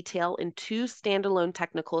greater detail in two standalone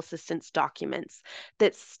technical assistance documents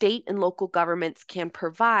that state and local governments can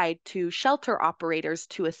provide to shelter operators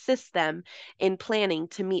to assist them in planning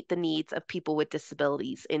to meet the needs of people with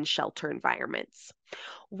disabilities in shelter environments.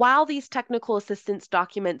 While these technical assistance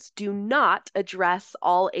documents do not address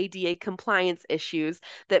all ADA compliance issues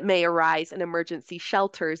that may arise in emergency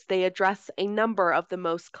shelters, they address a number of the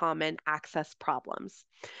most common access problems.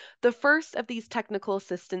 The first of these technical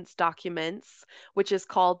assistance documents, which is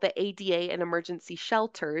called the ADA and Emergency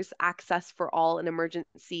Shelters Access for All in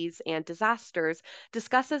Emergencies and Disasters,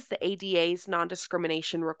 discusses the ADA's non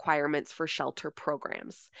discrimination requirements for shelter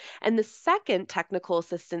programs. And the second technical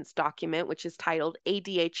assistance document, which is titled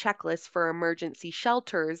ADA Checklist for Emergency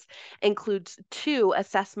Shelters, includes two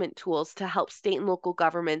assessment tools to help state and local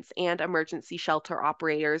governments and emergency shelter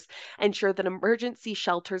operators ensure that emergency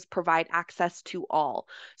shelters provide access to all.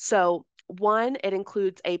 So, one, it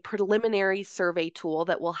includes a preliminary survey tool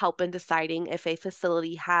that will help in deciding if a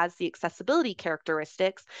facility has the accessibility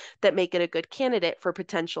characteristics that make it a good candidate for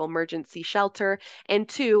potential emergency shelter. And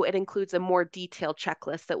two, it includes a more detailed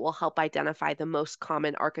checklist that will help identify the most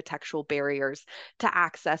common architectural barriers to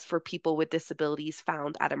access for people with disabilities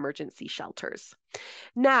found at emergency shelters.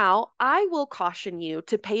 Now, I will caution you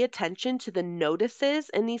to pay attention to the notices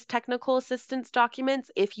in these technical assistance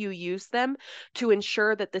documents if you use them to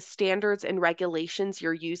ensure that the standards and regulations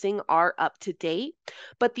you're using are up to date.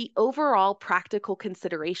 But the overall practical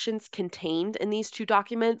considerations contained in these two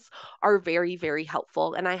documents are very, very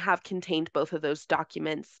helpful. And I have contained both of those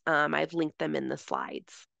documents. I've linked them in the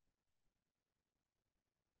slides.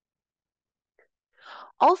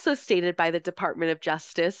 Also stated by the Department of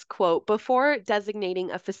Justice, quote, "Before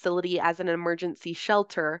designating a facility as an emergency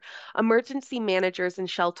shelter, emergency managers and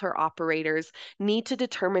shelter operators need to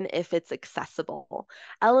determine if it's accessible.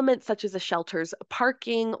 Elements such as a shelter's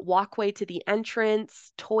parking, walkway to the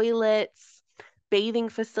entrance, toilets, bathing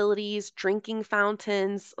facilities, drinking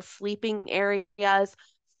fountains, sleeping areas,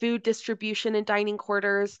 food distribution and dining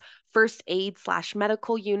quarters, first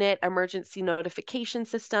aid/medical unit, emergency notification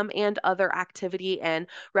system, and other activity and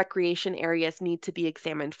recreation areas need to be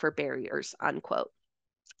examined for barriers," unquote.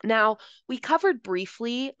 Now, we covered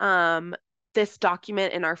briefly this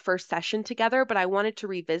document in our first session together, but I wanted to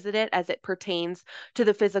revisit it as it pertains to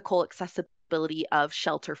the physical accessibility of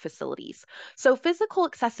shelter facilities. So, physical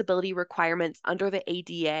accessibility requirements under the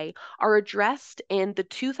ADA are addressed in the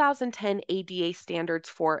 2010 ADA Standards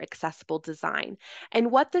for Accessible Design.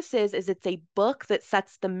 And what this is it's a book that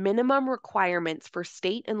sets the minimum requirements for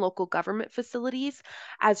state and local government facilities,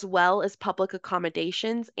 as well as public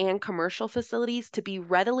accommodations and commercial facilities to be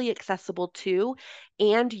readily accessible to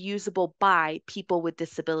and usable by people with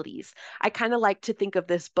disabilities. I kind of like to think of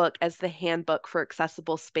this book as the handbook for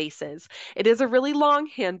accessible spaces. It is a really long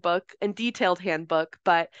handbook and detailed handbook,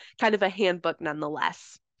 but kind of a handbook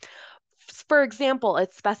nonetheless. For example,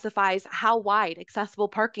 it specifies how wide accessible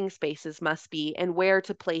parking spaces must be and where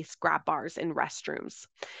to place grab bars in restrooms.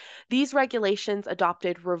 These regulations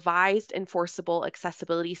adopted revised enforceable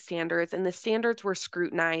accessibility standards, and the standards were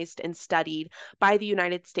scrutinized and studied by the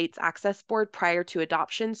United States Access Board prior to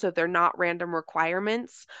adoption. So they're not random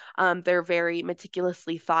requirements. They're very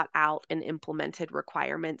meticulously thought out and implemented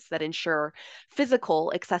requirements that ensure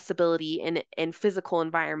physical accessibility in physical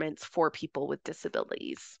environments for people with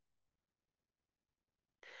disabilities.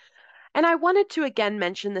 And I wanted to again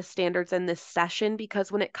mention the standards in this session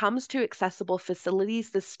because when it comes to accessible facilities,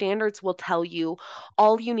 the standards will tell you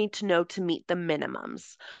all you need to know to meet the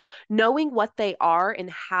minimums. Knowing what they are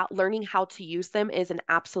and learning how to use them is an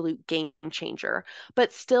absolute game changer.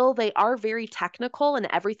 But still, they are very technical and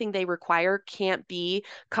everything they require can't be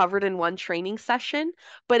covered in one training session.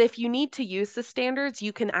 But if you need to use the standards,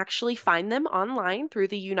 you can actually find them online through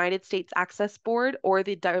the United States Access Board or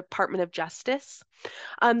the Department of Justice.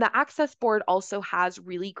 The Access Board also has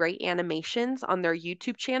really great animations on their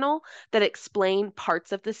YouTube channel that explain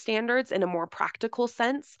parts of the standards in a more practical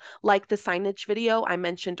sense, like the signage video I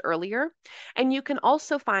mentioned earlier. And you can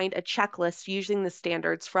also find a checklist using the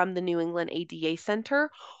standards from the New England ADA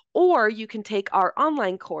Center, or you can take our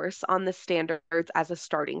online course on the standards as a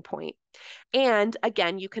starting point. And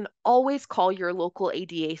again, you can always call your local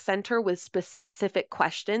ADA center with specific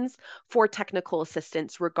questions for technical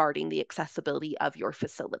assistance regarding the accessibility of your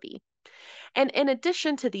facility. And in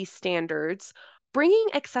addition to these standards, bringing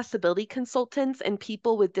accessibility consultants and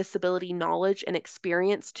people with disability knowledge and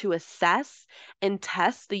experience to assess and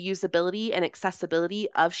test the usability and accessibility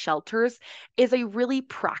of shelters is a really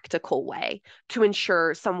practical way to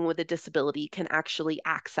ensure someone with a disability can actually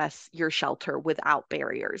access your shelter without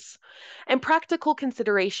barriers. And practical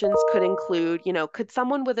considerations could include, could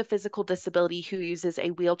someone with a physical disability who uses a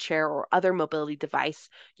wheelchair or other mobility device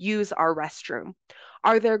use our restroom?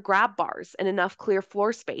 Are there grab bars and enough clear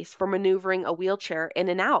floor space for maneuvering a wheelchair in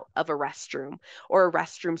and out of a restroom or a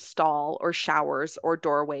restroom stall or showers or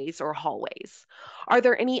doorways or hallways? Are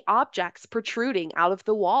there any objects protruding out of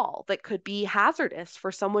the wall that could be hazardous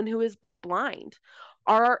for someone who is blind?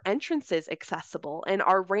 Are our entrances accessible and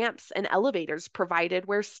are ramps and elevators provided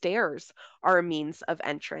where stairs are a means of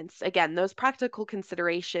entrance? Again, those practical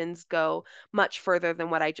considerations go much further than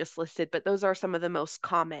what I just listed, but those are some of the most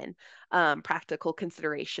common practical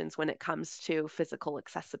considerations when it comes to physical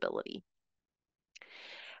accessibility.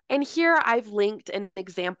 And here I've linked an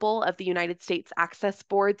example of the United States Access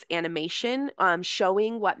Board's animation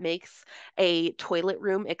showing what makes a toilet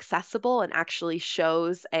room accessible and actually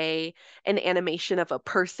shows an animation of a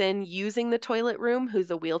person using the toilet room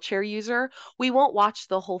who's a wheelchair user. We won't watch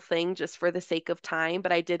the whole thing just for the sake of time,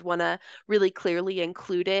 but I did want to really clearly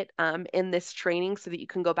include it in this training so that you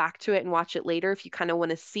can go back to it and watch it later if you kind of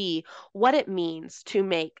want to see what it means to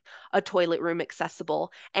make a toilet room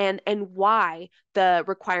accessible and why the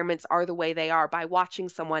requirements are the way they are by watching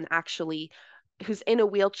someone actually who's in a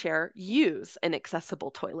wheelchair use an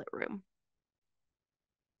accessible toilet room.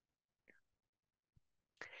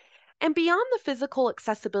 And beyond the physical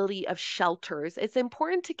accessibility of shelters, it's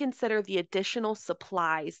important to consider the additional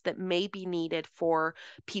supplies that may be needed for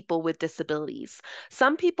people with disabilities.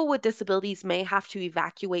 Some people with disabilities may have to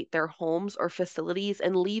evacuate their homes or facilities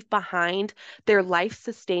and leave behind their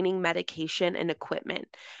life-sustaining medication and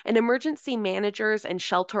equipment. And emergency managers and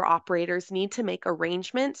shelter operators need to make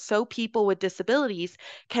arrangements so people with disabilities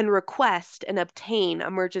can request and obtain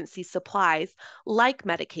emergency supplies like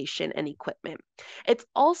medication and equipment. It's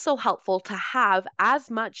also helpful to have as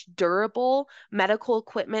much durable medical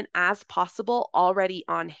equipment as possible already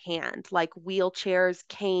on hand, like wheelchairs,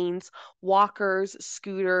 canes, walkers,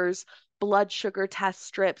 scooters, blood sugar test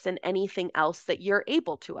strips, and anything else that you're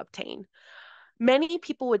able to obtain. Many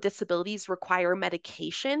people with disabilities require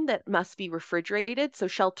medication that must be refrigerated, so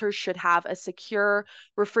shelters should have a secure,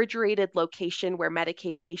 refrigerated location where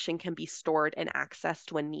medication can be stored and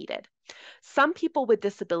accessed when needed. Some people with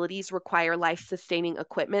disabilities require life sustaining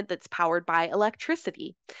equipment that's powered by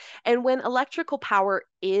electricity. And when electrical power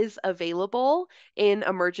is available in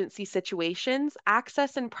emergency situations,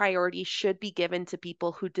 access and priority should be given to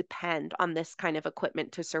people who depend on this kind of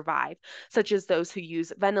equipment to survive, such as those who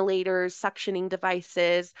use ventilators, suctioning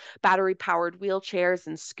devices, battery powered wheelchairs,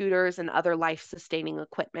 and scooters, and other life sustaining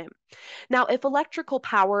equipment. Now, if electrical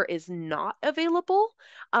power is not available,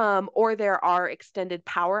 or there are extended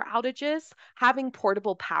power outages, having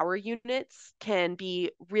portable power units can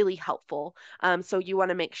be really helpful. So you want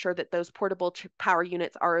to make sure that those portable power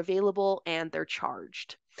units are available and they're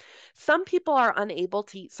charged. Some people are unable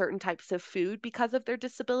to eat certain types of food because of their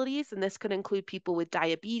disabilities, and this could include people with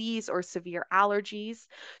diabetes or severe allergies.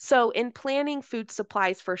 So, in planning food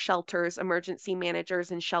supplies for shelters, emergency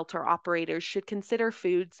managers and shelter operators should consider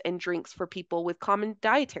foods and drinks for people with common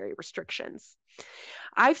dietary restrictions.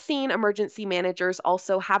 I've seen emergency managers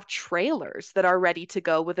also have trailers that are ready to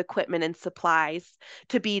go with equipment and supplies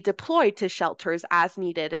to be deployed to shelters as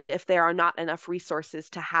needed if there are not enough resources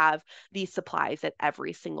to have these supplies at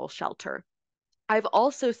every single shelter. I've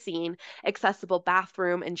also seen accessible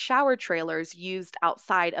bathroom and shower trailers used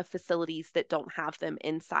outside of facilities that don't have them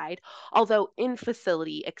inside, although in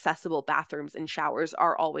facility accessible bathrooms and showers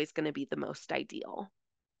are always going to be the most ideal.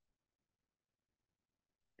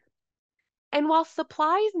 And while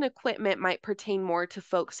supplies and equipment might pertain more to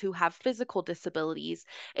folks who have physical disabilities,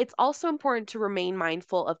 it's also important to remain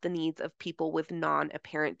mindful of the needs of people with non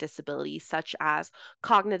apparent disabilities, such as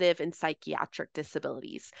cognitive and psychiatric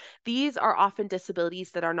disabilities. These are often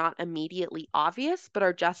disabilities that are not immediately obvious, but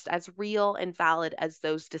are just as real and valid as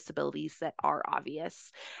those disabilities that are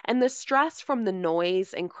obvious. And the stress from the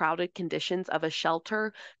noise and crowded conditions of a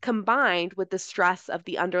shelter, combined with the stress of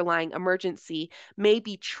the underlying emergency, may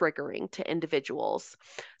be triggering to individuals.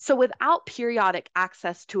 So, without periodic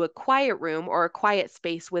access to a quiet room or a quiet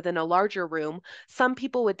space within a larger room, some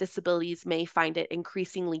people with disabilities may find it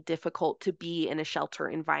increasingly difficult to be in a shelter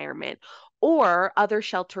environment. Or other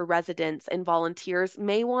shelter residents and volunteers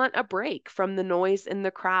may want a break from the noise and the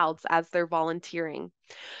crowds as they're volunteering.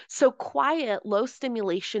 So, quiet, low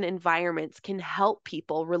stimulation environments can help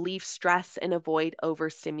people relieve stress and avoid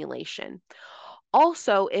overstimulation.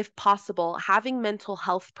 Also, if possible, having mental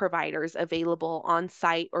health providers available on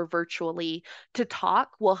site or virtually to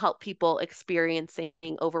talk will help people experiencing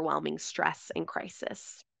overwhelming stress and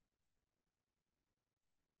crisis.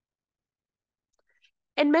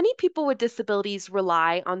 And many people with disabilities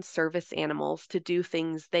rely on service animals to do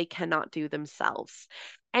things they cannot do themselves.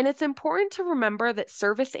 And it's important to remember that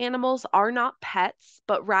service animals are not pets,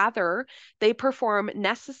 but rather they perform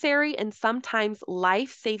necessary and sometimes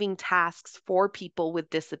life saving tasks for people with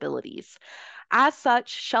disabilities. As such,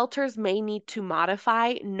 shelters may need to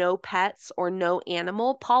modify no pets or no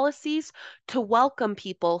animal policies to welcome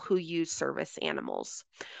people who use service animals.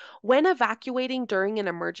 When evacuating during an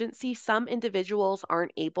emergency, some individuals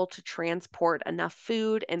aren't able to transport enough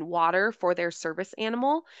food and water for their service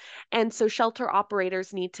animal. And so shelter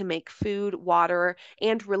operators need to make food, water,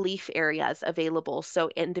 and relief areas available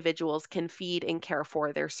so individuals can feed and care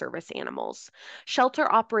for their service animals. Shelter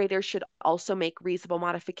operators should also make reasonable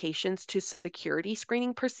modifications to security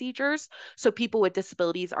screening procedures so people with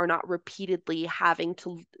disabilities are not repeatedly having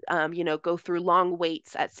to, go through long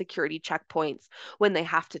waits at security checkpoints when they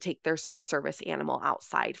have to take their service animal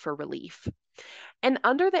outside for relief. And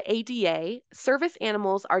under the ADA, service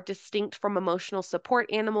animals are distinct from emotional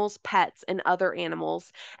support animals, pets, and other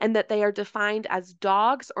animals, and that they are defined as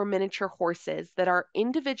dogs or miniature horses that are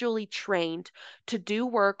individually trained to do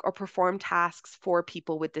work or perform tasks for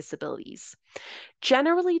people with disabilities.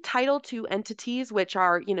 Generally, Title II entities, which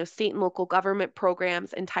are, state and local government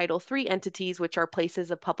programs, and Title III entities, which are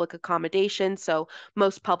places of public accommodation, so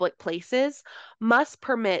most public places, must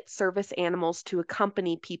permit service animals to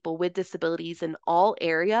accompany people with disabilities in all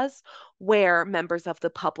areas where members of the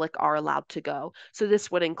public are allowed to go. So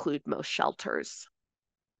this would include most shelters.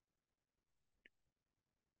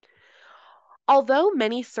 Although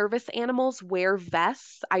many service animals wear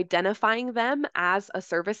vests identifying them as a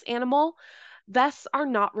service animal, vests are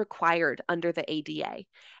not required under the ADA.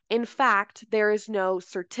 In fact, there is no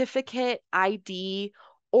certificate, ID,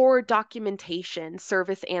 or documentation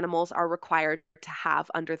service animals are required to have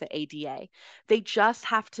under the ADA. They just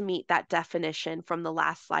have to meet that definition from the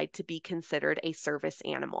last slide to be considered a service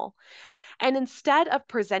animal. And instead of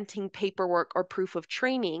presenting paperwork or proof of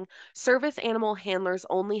training, service animal handlers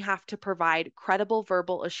only have to provide credible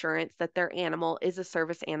verbal assurance that their animal is a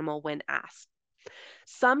service animal when asked.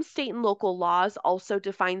 Some state and local laws also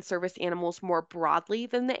define service animals more broadly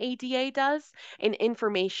than the ADA does, and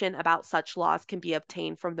information about such laws can be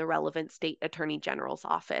obtained from the relevant state attorney general's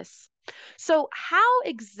office. So, how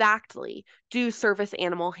exactly do service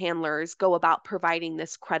animal handlers go about providing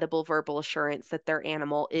this credible verbal assurance that their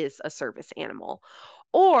animal is a service animal?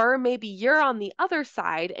 Or maybe you're on the other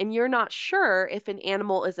side and you're not sure if an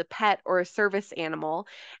animal is a pet or a service animal,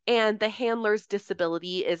 and the handler's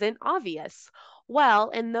disability isn't obvious. Well,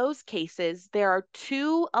 in those cases, there are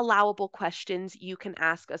two allowable questions you can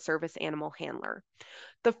ask a service animal handler.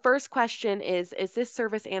 The first question is this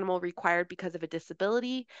service animal required because of a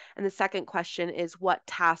disability? And the second question is, what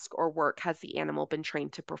task or work has the animal been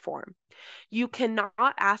trained to perform? You cannot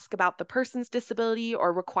ask about the person's disability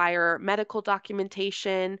or require medical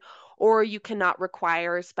documentation, or you cannot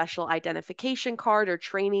require a special identification card or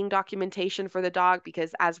training documentation for the dog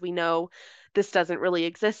because, as we know, this doesn't really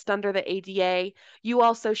exist under the ADA. You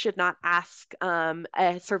also should not ask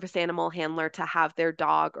a service animal handler to have their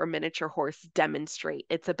dog or miniature horse demonstrate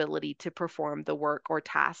its ability to perform the work or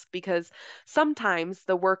task, because sometimes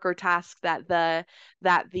the work or task that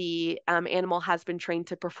the animal has been trained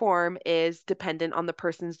to perform is dependent on the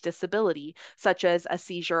person's disability, such as a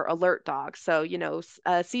seizure alert dog. So,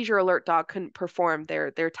 a seizure alert dog couldn't perform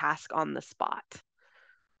their task on the spot.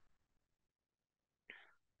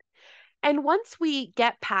 And once we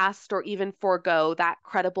get past or even forego that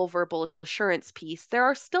credible verbal assurance piece, there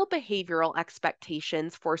are still behavioral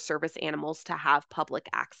expectations for service animals to have public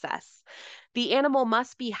access. The animal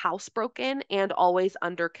must be housebroken and always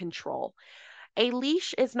under control. A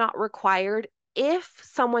leash is not required if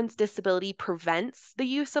someone's disability prevents the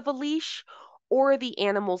use of a leash or the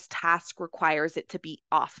animal's task requires it to be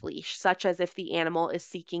off leash, such as if the animal is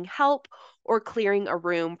seeking help or clearing a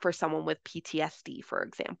room for someone with PTSD, for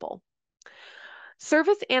example.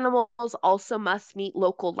 Service animals also must meet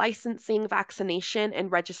local licensing, vaccination,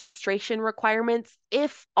 and registration requirements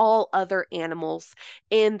if all other animals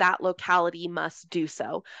in that locality must do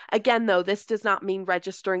so. Again, though, this does not mean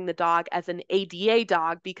registering the dog as an ADA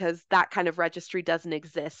dog because that kind of registry doesn't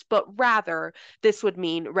exist, but rather this would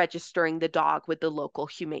mean registering the dog with the local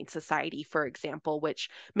humane society, for example, which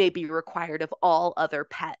may be required of all other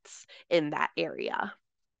pets in that area.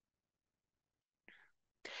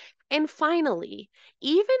 And finally,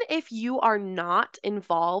 even if you are not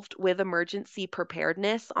involved with emergency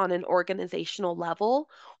preparedness on an organizational level,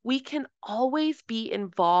 we can always be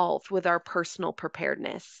involved with our personal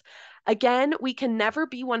preparedness. Again, we can never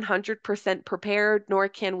be 100% prepared, nor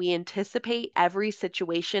can we anticipate every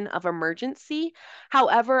situation of emergency.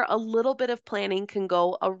 However, a little bit of planning can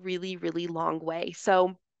go a really, really long way.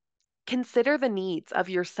 So, consider the needs of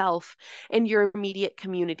yourself and your immediate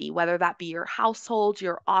community, whether that be your household,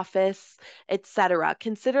 your office, etc.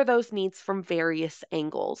 Consider those needs from various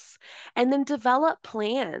angles. And then develop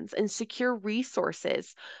plans and secure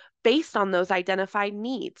resources based on those identified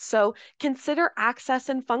needs. So consider access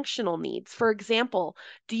and functional needs. For example,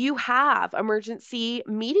 do you have emergency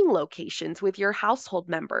meeting locations with your household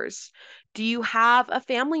members? Do you have a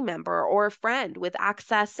family member or a friend with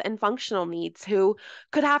access and functional needs who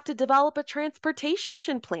could have to develop a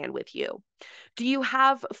transportation plan with you? Do you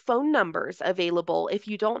have phone numbers available if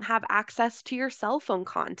you don't have access to your cell phone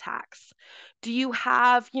contacts? Do you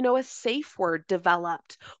have, a safe word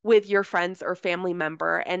developed with your friends or family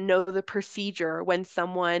member and know the procedure when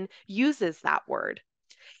someone uses that word?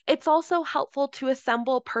 It's also helpful to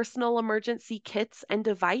assemble personal emergency kits and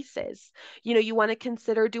devices. You want to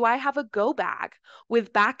consider, do I have a go bag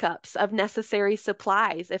with backups of necessary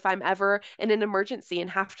supplies if I'm ever in an emergency and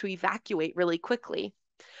have to evacuate really quickly?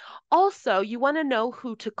 Also, you want to know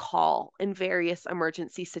who to call in various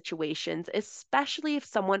emergency situations, especially if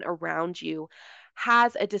someone around you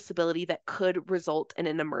has a disability that could result in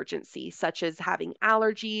an emergency, such as having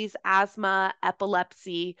allergies, asthma,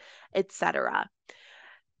 epilepsy, etc.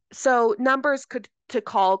 So numbers could to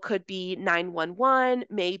call could be 911.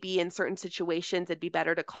 Maybe in certain situations, it'd be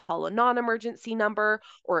better to call a non-emergency number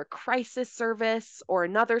or a crisis service or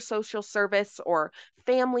another social service or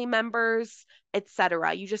family members,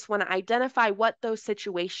 etc. You just want to identify what those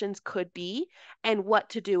situations could be and what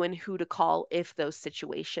to do and who to call if those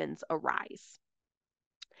situations arise.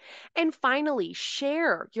 And finally,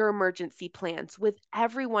 share your emergency plans with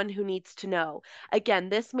everyone who needs to know. Again,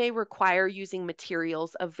 this may require using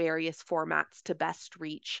materials of various formats to best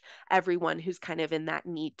reach everyone who's kind of in that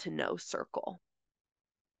need to know circle.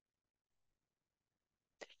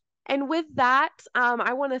 And with that,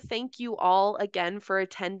 I want to thank you all again for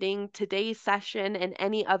attending today's session and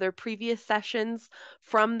any other previous sessions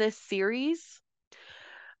from this series.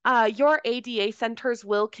 Your ADA centers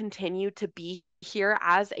will continue to be here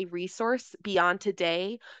as a resource beyond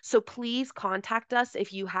today. So please contact us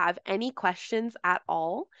if you have any questions at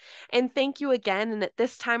all. And thank you again. And at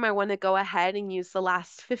this time, I want to go ahead and use the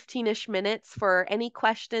last 15-ish minutes for any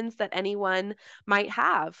questions that anyone might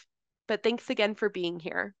have. But thanks again for being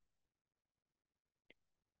here.